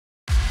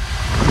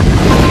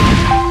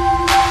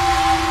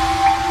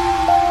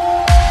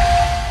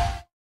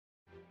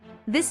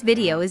This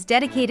video is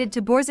dedicated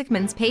to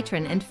Borzzikman's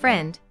patron and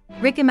friend,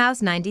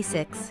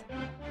 Rickymouse96.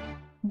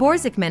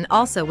 Borzzikman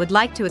also would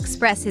like to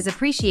express his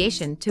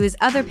appreciation to his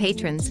other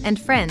patrons and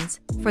friends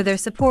for their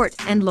support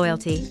and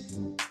loyalty.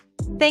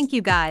 Thank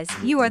you guys,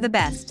 you are the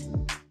best.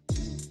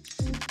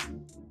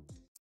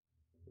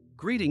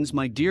 Greetings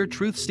my dear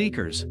truth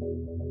seekers.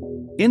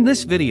 In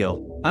this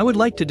video, I would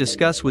like to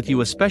discuss with you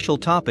a special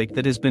topic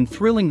that has been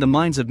thrilling the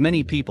minds of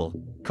many people,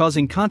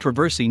 causing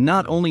controversy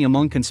not only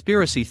among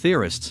conspiracy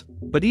theorists,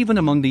 but even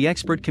among the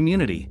expert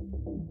community.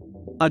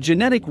 A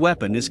genetic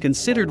weapon is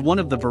considered one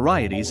of the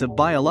varieties of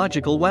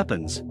biological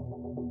weapons.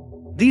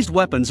 These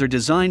weapons are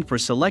designed for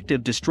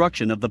selective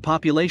destruction of the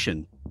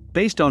population,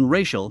 based on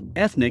racial,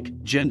 ethnic,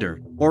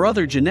 gender, or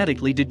other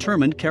genetically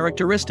determined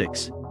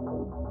characteristics.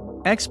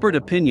 Expert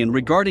opinion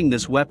regarding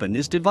this weapon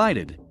is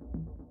divided.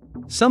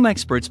 Some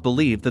experts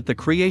believe that the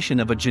creation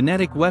of a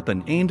genetic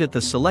weapon aimed at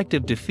the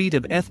selective defeat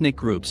of ethnic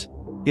groups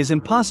is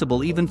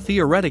impossible even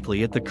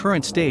theoretically at the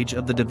current stage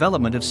of the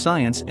development of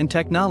science and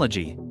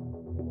technology.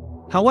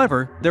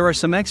 However, there are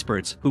some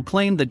experts who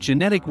claim that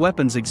genetic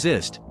weapons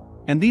exist,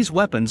 and these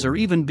weapons are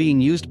even being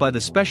used by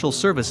the special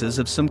services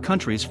of some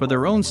countries for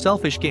their own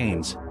selfish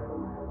gains.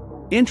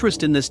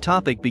 Interest in this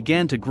topic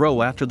began to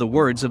grow after the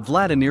words of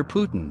Vladimir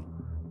Putin.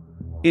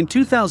 In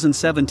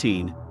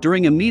 2017,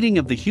 during a meeting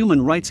of the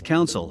Human Rights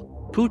Council,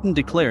 Putin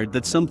declared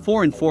that some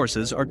foreign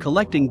forces are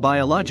collecting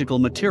biological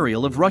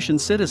material of Russian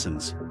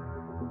citizens.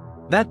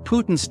 That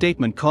Putin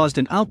statement caused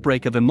an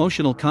outbreak of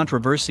emotional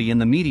controversy in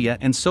the media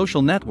and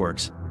social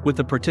networks, with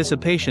the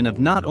participation of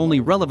not only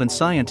relevant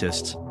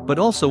scientists, but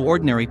also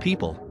ordinary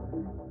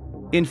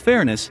people. In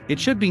fairness, it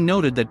should be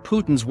noted that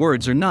Putin's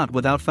words are not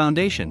without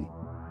foundation.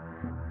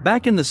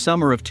 Back in the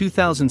summer of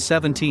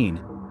 2017,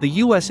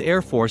 the U.S.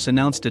 Air Force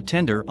announced a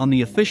tender on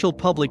the official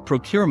public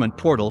procurement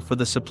portal for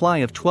the supply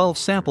of 12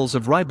 samples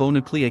of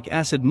ribonucleic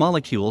acid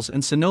molecules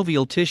and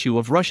synovial tissue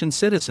of Russian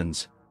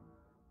citizens.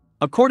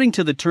 According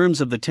to the terms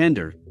of the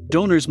tender,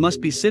 donors must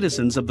be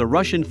citizens of the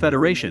Russian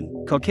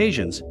Federation,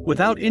 Caucasians,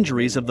 without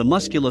injuries of the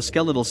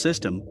musculoskeletal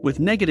system, with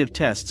negative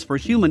tests for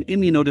human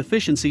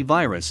immunodeficiency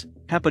virus,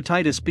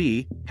 hepatitis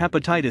B,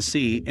 hepatitis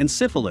C, and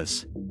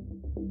syphilis.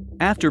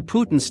 After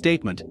Putin's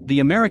statement, the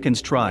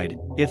Americans tried,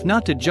 if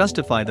not to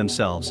justify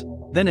themselves,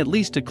 then at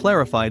least to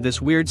clarify this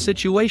weird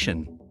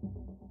situation.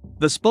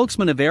 The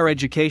spokesman of Air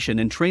Education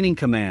and Training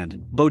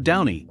Command, Bo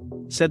Downey,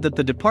 said that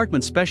the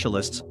department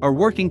specialists are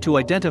working to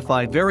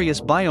identify various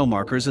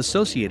biomarkers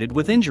associated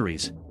with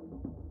injuries.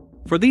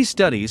 For these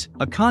studies,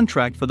 a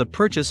contract for the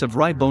purchase of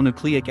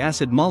ribonucleic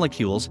acid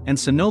molecules and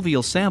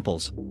synovial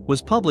samples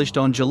was published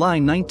on July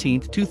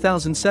 19,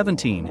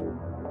 2017.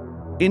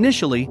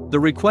 Initially, the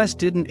request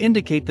didn't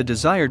indicate the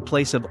desired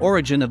place of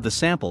origin of the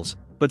samples,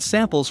 but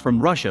samples from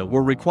Russia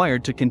were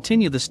required to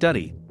continue the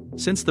study,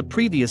 since the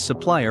previous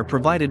supplier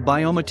provided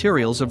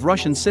biomaterials of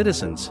Russian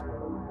citizens.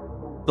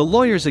 The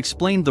lawyers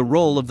explained the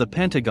role of the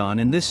Pentagon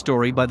in this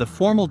story by the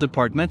formal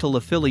departmental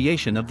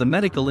affiliation of the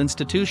medical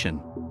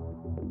institution.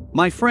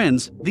 My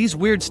friends, these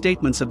weird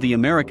statements of the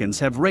Americans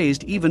have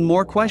raised even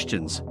more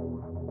questions.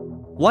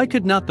 Why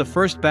could not the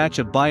first batch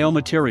of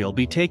biomaterial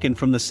be taken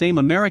from the same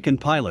American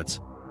pilots,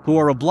 who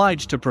are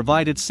obliged to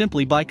provide it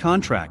simply by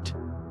contract?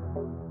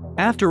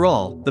 After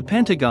all, the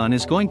Pentagon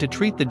is going to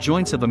treat the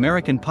joints of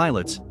American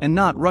pilots and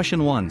not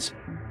Russian ones.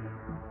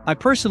 I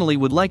personally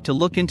would like to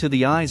look into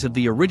the eyes of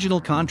the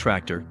original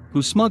contractor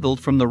who smuggled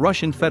from the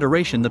Russian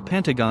Federation the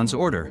Pentagon's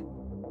order.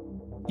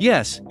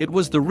 Yes, it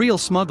was the real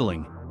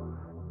smuggling.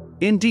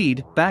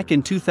 Indeed, back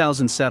in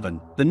 2007,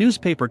 the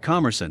newspaper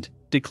Kommersant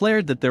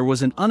declared that there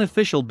was an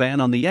unofficial ban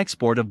on the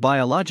export of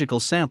biological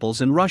samples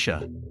in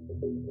Russia.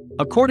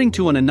 According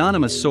to an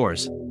anonymous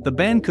source, the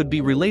ban could be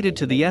related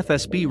to the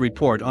FSB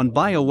report on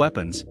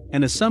bioweapons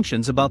and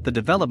assumptions about the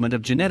development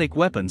of genetic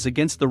weapons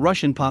against the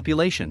Russian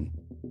population.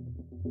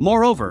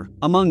 Moreover,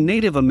 among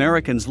Native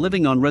Americans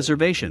living on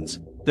reservations,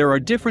 there are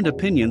different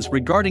opinions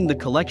regarding the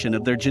collection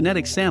of their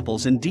genetic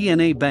samples in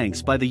DNA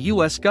banks by the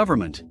U.S.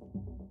 government.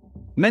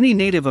 Many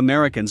Native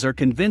Americans are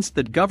convinced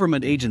that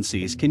government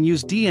agencies can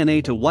use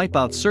DNA to wipe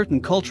out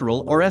certain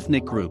cultural or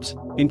ethnic groups,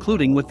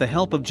 including with the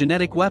help of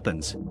genetic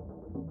weapons.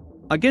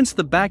 Against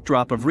the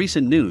backdrop of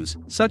recent news,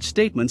 such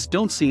statements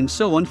don't seem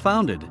so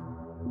unfounded.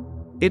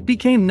 It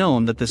became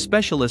known that the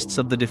specialists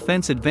of the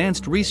Defense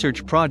Advanced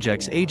Research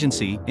Projects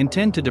Agency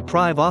intend to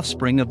deprive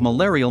offspring of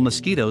malarial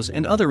mosquitoes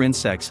and other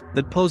insects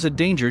that pose a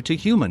danger to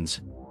humans.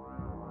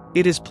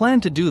 It is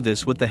planned to do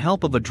this with the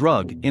help of a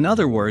drug, in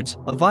other words,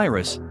 a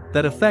virus,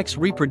 that affects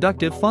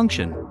reproductive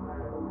function.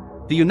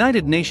 The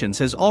United Nations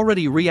has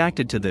already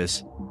reacted to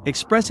this,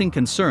 expressing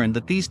concern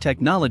that these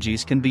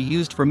technologies can be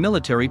used for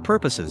military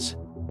purposes.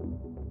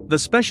 The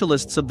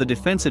specialists of the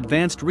Defense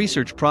Advanced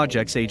Research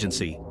Projects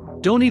Agency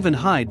don't even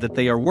hide that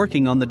they are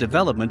working on the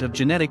development of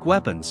genetic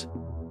weapons.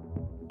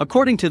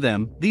 According to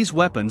them, these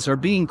weapons are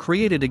being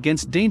created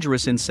against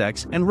dangerous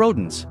insects and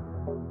rodents.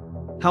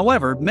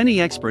 However, many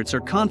experts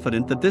are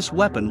confident that this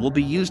weapon will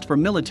be used for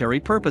military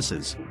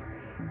purposes.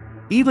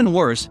 Even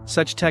worse,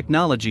 such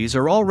technologies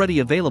are already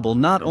available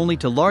not only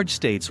to large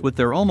states with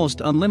their almost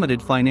unlimited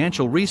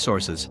financial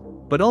resources,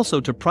 but also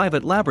to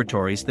private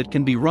laboratories that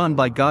can be run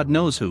by God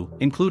knows who,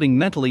 including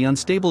mentally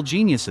unstable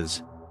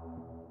geniuses.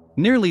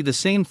 Nearly the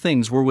same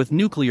things were with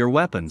nuclear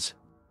weapons.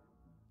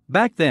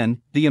 Back then,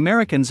 the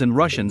Americans and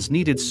Russians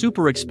needed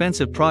super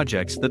expensive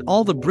projects that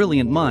all the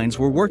brilliant minds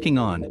were working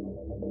on.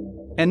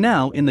 And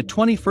now, in the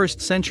 21st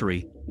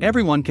century,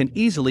 everyone can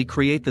easily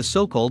create the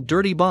so-called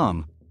dirty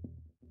bomb.